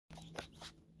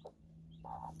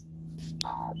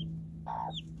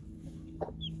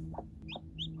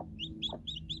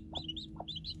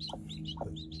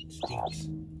It stinks.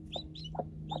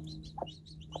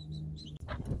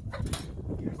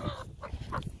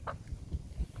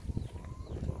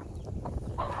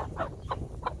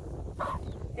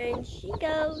 And she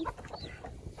goes.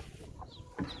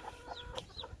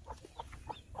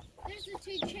 There's the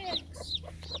 2 chicks.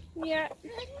 Yeah.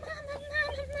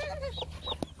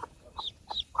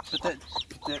 Put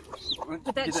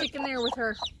that chicken there with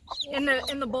her in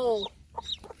the bowl.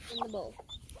 In the bowl.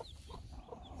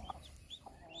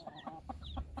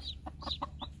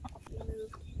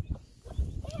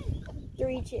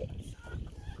 3 chicks.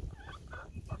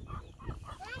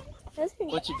 Why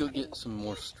don't you go get some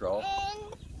more straw?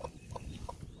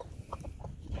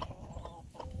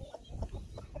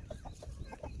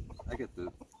 I get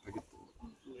the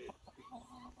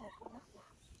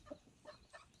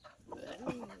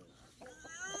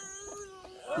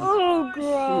Oh,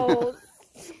 gross.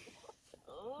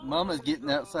 Mama's getting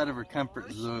outside of her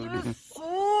comfort zone.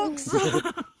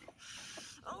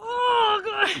 Oh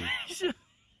gosh,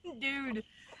 dude,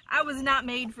 I was not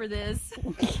made for this.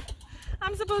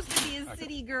 I'm supposed to be a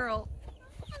city girl.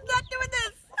 I'm not doing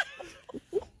this.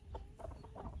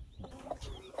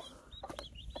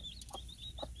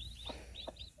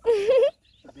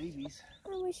 Babies.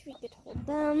 I wish we could hold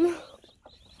them.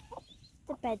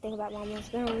 The bad thing about Mama is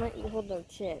they don't let you hold their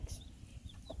chicks.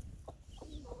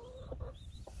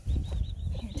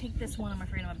 Here, take this one. I'm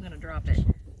afraid I'm going to drop it.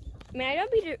 I mean,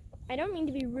 I don't mean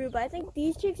to be rude, but I think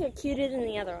these chicks are cuter than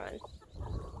the other one.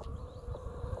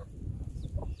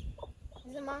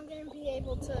 Is the mom going to be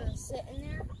able to sit in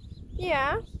there?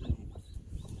 Yeah.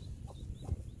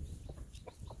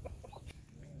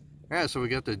 Alright, so we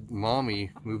got the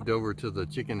mommy moved over to the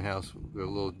chicken house, the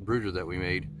little brooder that we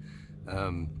made.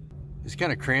 It's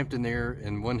kind of cramped in there,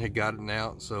 and one had gotten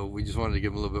out, so we just wanted to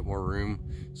give him a little bit more room.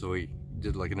 So we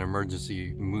did like an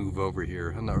emergency move over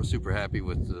here. I'm not super happy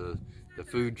with the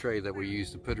food tray that we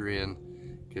used to put her in,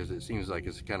 because it seems like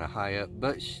it's kind of high up.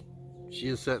 But she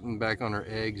is setting back on her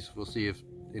eggs. We'll see if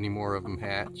any more of them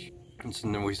hatch. And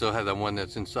then we still have that one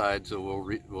that's inside, so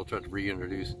we'll try to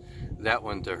reintroduce that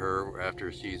one to her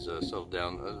after she's settled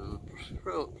down.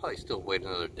 Probably still wait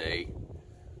another day,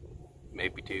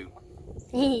 maybe 2.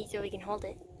 So we can hold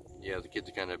it. Yeah, the kids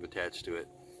are kind of attached to it.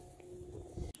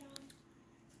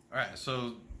 Alright,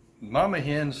 so Mama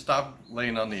Hen stopped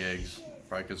laying on the eggs,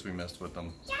 probably because we messed with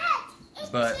them.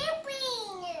 But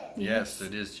yes,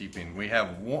 it is cheaping. We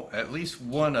have at least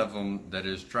one of them that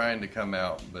is trying to come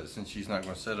out, but since she's not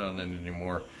going to sit on it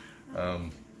anymore,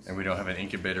 and we don't have an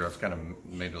incubator, I've kind of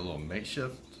made a little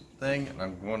makeshift thing, and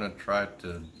I'm going to try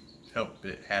to help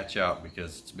it hatch out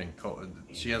because it's been cold.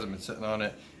 She hasn't been sitting on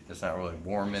it. It's not really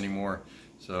warm anymore,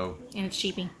 so. And it's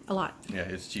cheaping a lot. Yeah,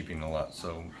 it's cheaping a lot,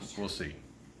 so we'll see.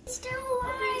 It's still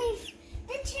alive.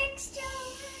 The chick's still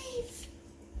alive.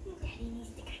 Daddy needs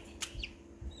to kind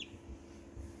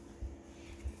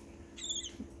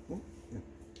of.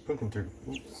 Poking through.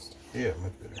 Oops. Yeah,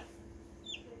 much better.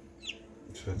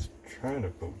 So it's trying to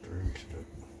poke through.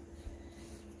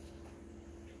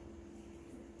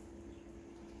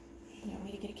 You want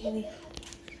me to get a Kaylee?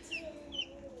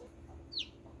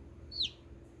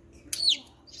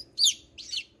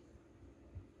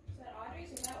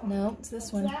 No, it's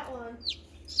this one. That one.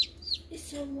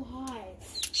 It's alive.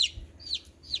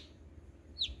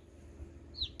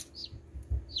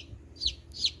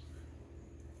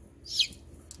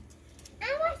 I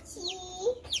want to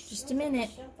see. Just a minute.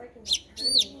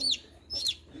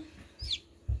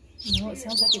 No, it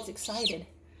sounds like it's excited.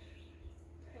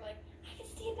 I can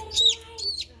see a better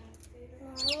light.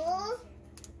 Oh.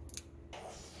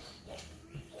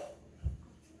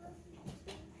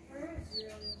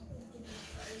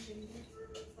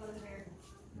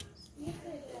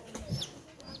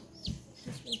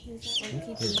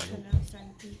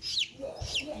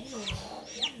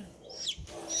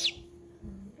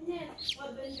 What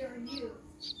vendor are you?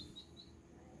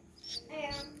 I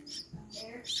am.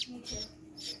 There, me too.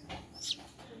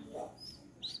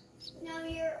 No,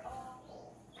 you're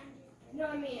all. No,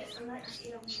 I mean, I'm not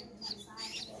actually on the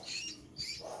side.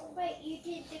 Wait, you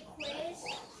did the quiz?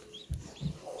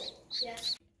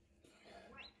 Yes.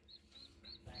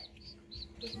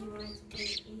 If you want to put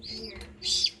it in here.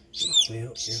 Well,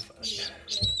 you're fine.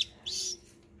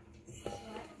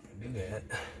 Do that.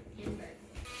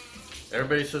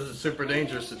 Everybody says it's super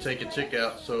dangerous to take a chick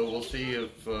out, so we'll see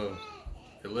if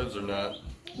it lives or not.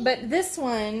 But this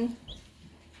one,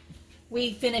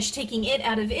 we finished taking it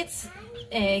out of its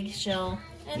egg shell,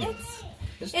 and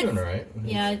It's doing all right.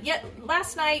 Yeah.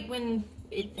 Last night when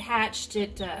it hatched,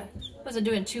 it wasn't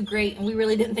doing too great, and we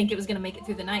really didn't think it was going to make it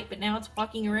through the night, but now it's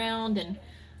walking around, and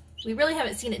we really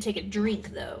haven't seen it take a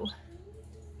drink, though.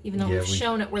 Even though we've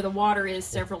shown it where the water is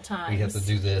several times. We have to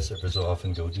do this every so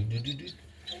often, go do do do do.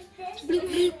 Bloop,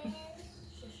 bloop.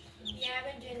 Yeah, I've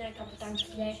been doing that a couple times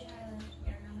today.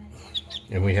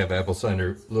 And we have apple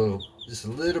cider, just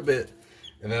a little bit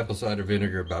of apple cider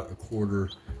vinegar, about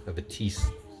 1/4 of a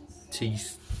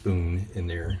teaspoon in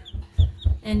there.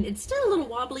 And it's still a little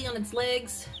wobbly on its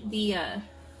legs. The other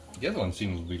one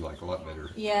seems to be like a lot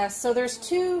better. Yeah, so there's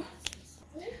two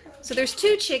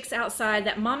chicks outside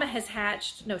that Mama has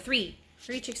hatched. No, three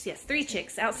chicks, yes, 3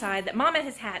 chicks outside that Mama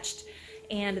has hatched,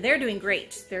 and they're doing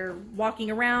great. They're walking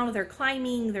around, they're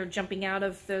climbing, they're jumping out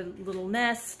of the little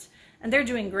nest, and they're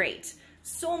doing great.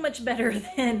 So much better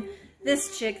than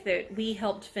this chick that we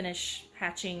helped finish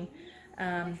hatching.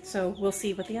 So we'll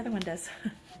see what the other one does.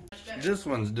 This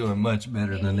one's doing much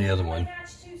better than the other one.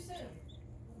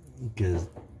 Because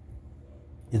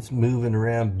it's moving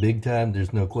around big time.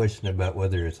 There's no question about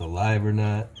whether it's alive or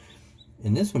not.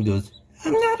 And this one goes,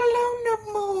 I'm not alone no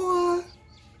more.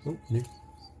 Oh, there.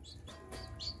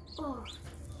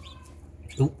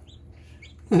 Oh.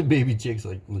 The baby chick's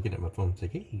like looking at my phone. It's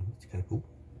like, hey, it's kind of cool.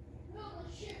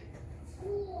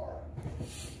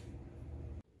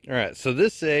 Alright, so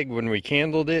this egg, when we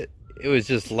candled it, it was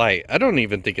just light. I don't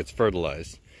even think it's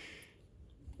fertilized.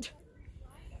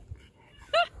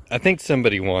 I think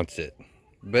somebody wants it.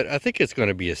 But I think it's going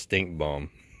to be a stink bomb.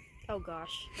 Oh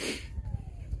gosh.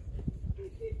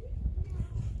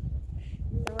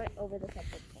 Right over the top.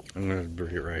 I'm going to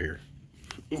bring it right here.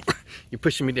 You're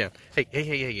pushing me down. Hey,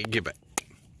 get back.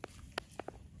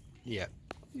 Yeah.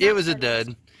 It was a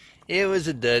dud. It was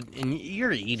a dud. And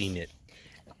you're eating it.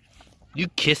 You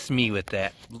kiss me with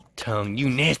that tongue. You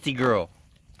nasty girl.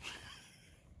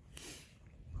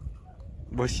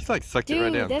 Well, she like sucked it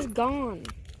right down. Dude, that's gone.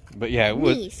 But yeah,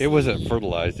 it wasn't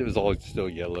fertilized. It was all still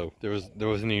yellow. There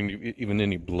wasn't even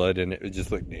any blood in it. It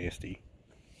just looked nasty.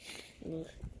 Ugh.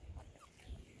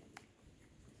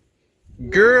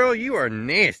 Girl, you are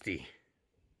nasty.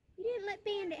 You didn't let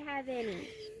Bandit have any.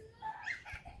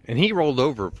 And he rolled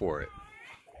over for it.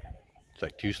 It's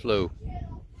like too slow.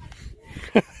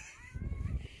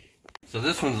 So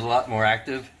this one's a lot more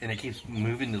active, and it keeps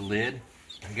moving the lid.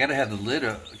 I gotta have the lid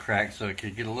cracked so it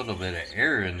could get a little bit of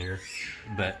air in there.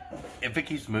 But if it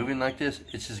keeps moving like this,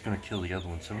 it's just gonna kill the other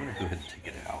one. So I'm gonna go ahead and take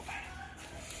it out.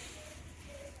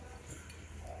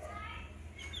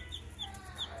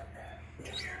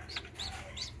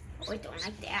 Oh, I don't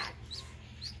like that.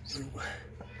 Ooh,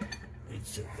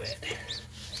 it's so wet.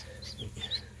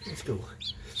 Let's go.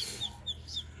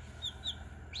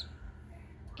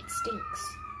 It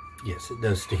stinks. Yes, it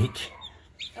does stink.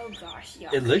 Oh gosh, yeah.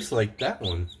 It looks like that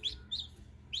one.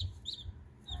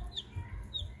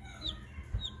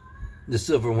 The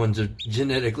silver ones are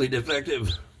genetically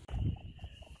defective.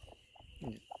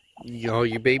 Y'all,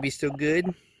 your baby still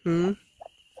good? Here's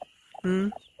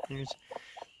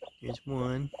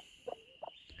one.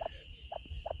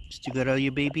 Still got all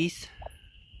your babies?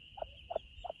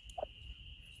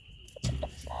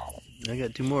 I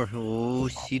got 2 more. Oh,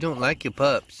 she don't like your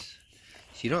pups.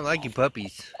 She don't like your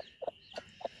puppies.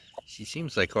 She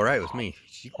seems like alright with me.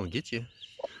 She's gonna get you.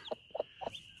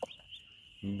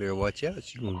 You better watch out.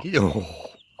 She's gonna get you. Oh.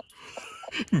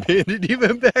 Bandit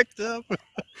even backed up.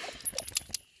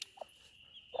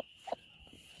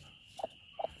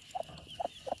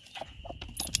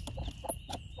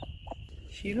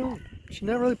 She's not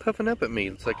really puffing up at me.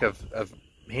 It's like I've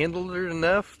handled her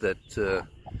enough that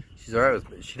she's alright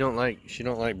with me. She don't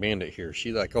like Bandit here.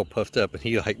 She like all puffed up, and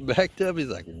he like backed up. He's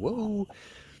like, whoa.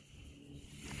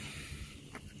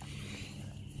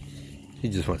 He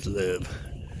just wants to live.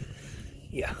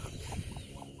 Yeah.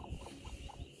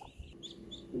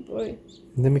 Boy.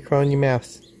 Let me crawl in your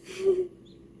mouth.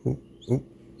 Ooh.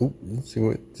 Let's see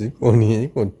what's going in.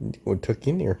 You're going to tuck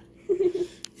in there.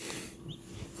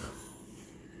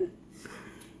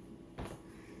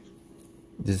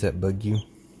 Does that bug you?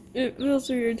 It feels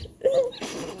weird.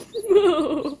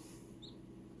 No.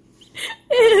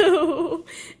 Ew.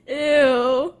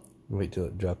 Ew. Wait till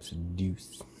it drops a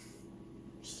deuce.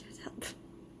 Shut up.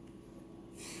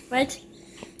 What?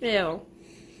 Ew.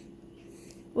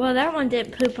 Well, that one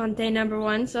didn't poop on day number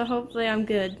 1, so hopefully I'm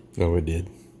good. Oh, it did.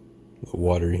 A little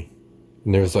watery.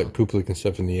 And there was like poop looking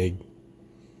stuff in the egg.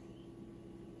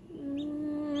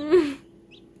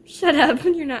 Shut up.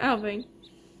 You're not helping.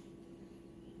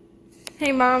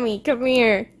 Hey, Mommy, come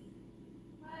here.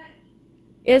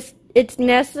 What? It's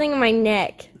nestling in my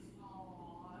neck.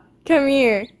 Come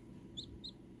here.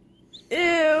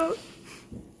 Ew.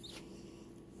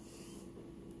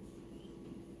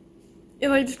 it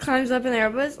like just climbs up in there.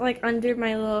 It was like under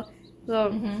my little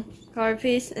collar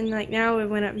piece, and like now it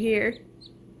went up here.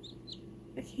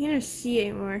 I can't even see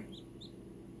anymore.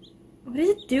 What is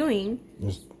it doing?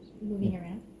 Just moving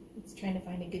around. It's trying to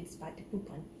find a good spot to poop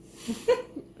on.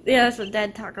 Yeah, that's what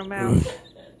Dad talking about.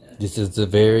 This is a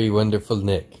very wonderful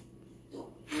neck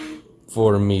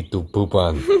for me to poop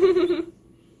on.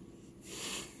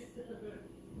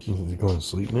 Is it going to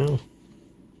sleep now?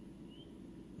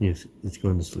 Yes, it's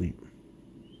going to sleep.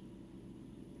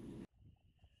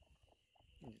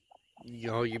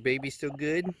 All your babies still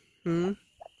good? Here's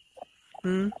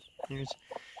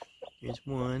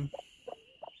one.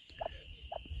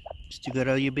 Still got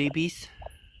all your babies?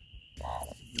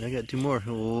 I got 2 more.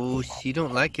 Oh, she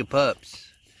don't like your pups.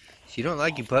 She don't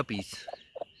like you puppies.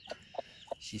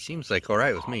 She seems like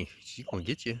alright with me. She's gonna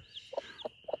get you.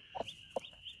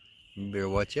 You better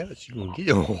watch out. She's gonna get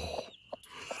you. Oh.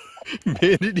 Man,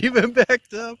 it even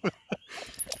backed up.